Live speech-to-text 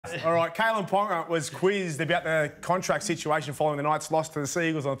All right, Kalyn Ponga was quizzed about the contract situation following the Knights' loss to the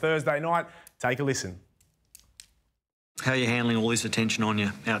Seagulls on Thursday night. Take a listen. How are you handling all this attention on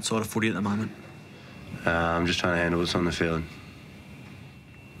you outside of footy at the moment? I'm just trying to handle what's on the field.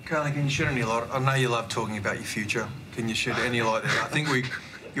 Kalyn, can you shed any light? I know you love talking about your future. Can you shed any light there? I think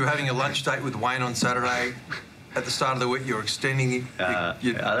you were having a lunch date with Wayne on Saturday. At the start of the week, you're extending your I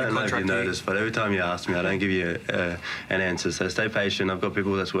don't know if you noticed, but every time you ask me, I don't give you an answer. So stay patient. I've got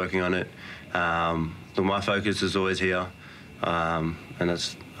people that's working on it. But my focus is always here, and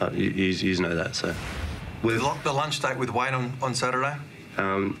that's you know that. So, with the lunch date with Wayne on Saturday,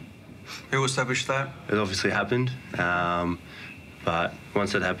 who established that? It obviously happened, but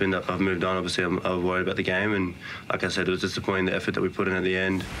once it happened, I've moved on. Obviously, I was worried about the game, and like I said, it was disappointing the effort that we put in at the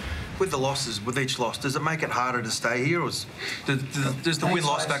end. With the losses, with each loss, does it make it harder to stay here, or does the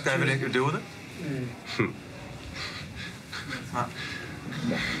win-loss factor have anything to do with it?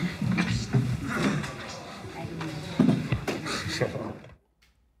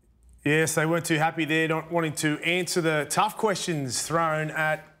 Yes, they weren't too happy there, not wanting to answer the tough questions thrown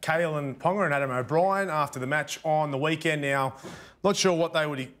at Kalyn Ponga and Adam O'Brien after the match on the weekend. Now, not sure what they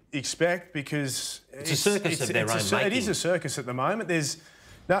would expect because it's a circus of their own making. It is a circus at the moment.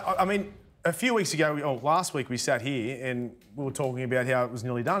 I mean, a few weeks ago, last week we sat here and we were talking about how it was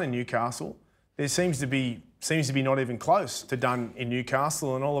nearly done in Newcastle. There seems to be not even close to done in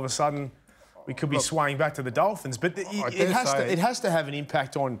Newcastle, and all of a sudden we could be swaying back to the Dolphins. But it has to have an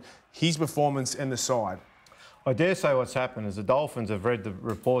impact on his performance and the side. I dare say what's happened is the Dolphins have read the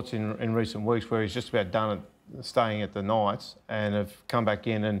reports in recent weeks where he's just about done at staying at the Knights and have come back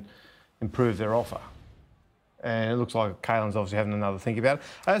in and improved their offer. And it looks like Kalyn's obviously having another think about it.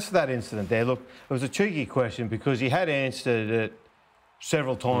 As for that incident there, look, it was a cheeky question because he had answered it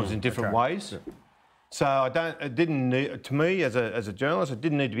several times in different ways. Yeah. So it didn't need, to me as a journalist, it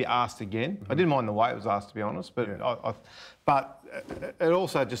didn't need to be asked again. I didn't mind the way it was asked, to be honest, but but it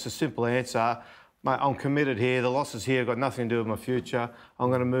also just a simple answer. Mate, I'm committed here. The losses here have got nothing to do with my future. I'm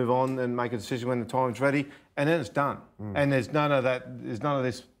going to move on and make a decision when the time's ready, and then it's done. And there's none of that. There's none of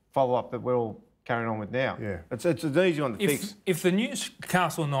this follow-up that we're all carrying on with now. Yeah, it's an easy one to fix. If the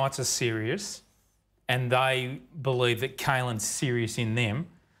Newcastle Knights are serious, and they believe that Kalyn's serious in them,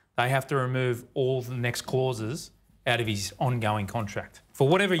 they have to remove all the next clauses out of his ongoing contract for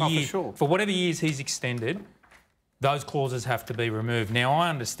whatever for whatever years he's extended. Those clauses have to be removed. Now I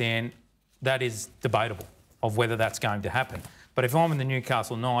understand that is debatable of whether that's going to happen, but if I'm in the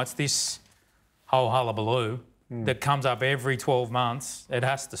Newcastle Knights, this whole hullabaloo that comes up every 12 months, it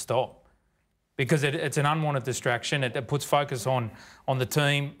has to stop. Because it's an unwanted distraction. It puts focus on the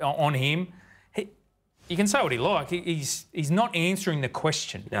team, on him. You can say what he like. He's not answering the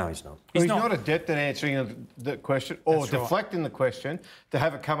question. No, he's not. He's not adept at answering the question or deflecting the question to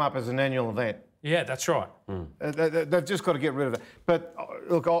have it come up as an annual event. Yeah, that's right. They've just got to get rid of it. But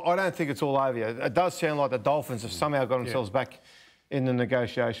look, I don't think it's all over yet. It does sound like the Dolphins have somehow got themselves back in the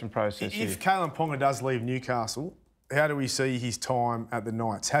negotiation process. If Kalyn Ponga does leave Newcastle, how do we see his time at the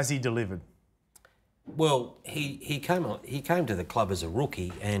Knights? Has he delivered? Well, he came to the club as a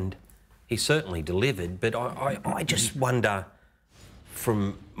rookie and he certainly delivered, but I just wonder,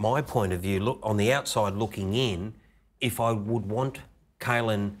 from my point of view, look on the outside looking in, if I would want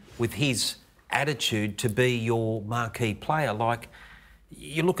Kalyn with his attitude to be your marquee player. Like,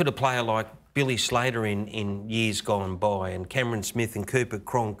 you look at a player like Billy Slater in years gone by, and Cameron Smith and Cooper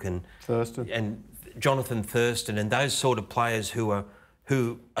Cronk and Thurston and Jonathan Thurston, and those sort of players who are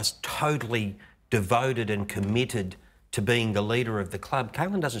totally devoted and committed to being the leader of the club.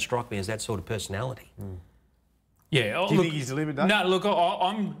 Kalyn doesn't strike me as that sort of personality. Yeah. Do you think he's delivered that? No, look,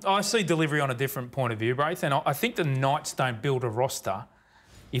 I see delivery on a different point of view, Braith, and I think the Knights don't build a roster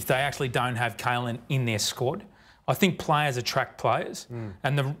if they actually don't have Kalyn in their squad. I think players attract players,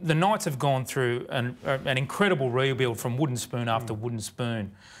 and the Knights have gone through an incredible rebuild from wooden spoon after wooden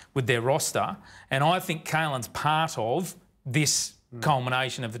spoon with their roster, and I think Kalyn's part of this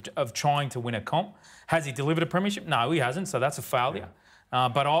culmination of trying to win a comp. Has he delivered a premiership? No, he hasn't, so that's a failure.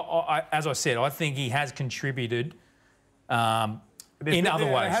 But as I said, I think he has contributed in other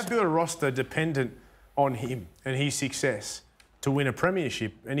ways. They have built a roster dependent on him and his success to win a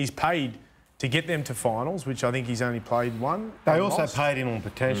premiership, and he's paid to get them to finals, which I think he's only played one. They also paid him on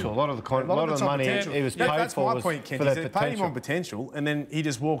potential. A lot of the money he was paid that's for my point, Ken. for that They potential. paid him on potential, and then he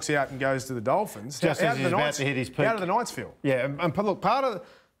just walks out and goes to the Dolphins. Just as he's about to hit his peak. How do the Knights feel? Yeah, and look, part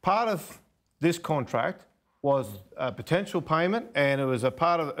of this contract was a potential payment, and it was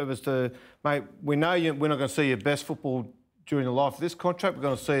to, mate, we know we're not going to see your best football during the life of this contract. We're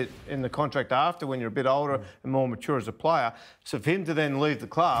going to see it in the contract after, when you're a bit older and more mature as a player. So for him to then leave the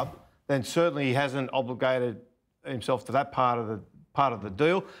club, then certainly he hasn't obligated himself to that part of the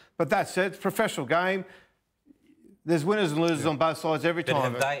deal. But that said, it's a professional game. There's winners and losers on both sides every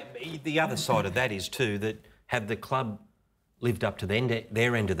time. The other side of that is too that have the club lived up to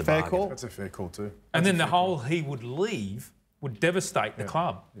their end of the bargain. Fair call. That's a fair call too. And then the whole he would leave would devastate the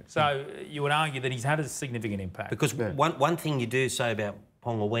club. Yeah. So you would argue that he's had a significant impact. Because one thing you do say about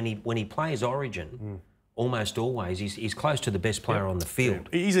Ponga, when he plays Origin, almost always he's close to the best player on the field.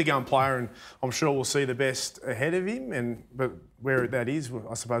 Yeah. He's a gun player, and I'm sure we'll see the best ahead of him. But where that is,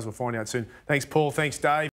 I suppose we'll find out soon. Thanks, Paul. Thanks, Dave.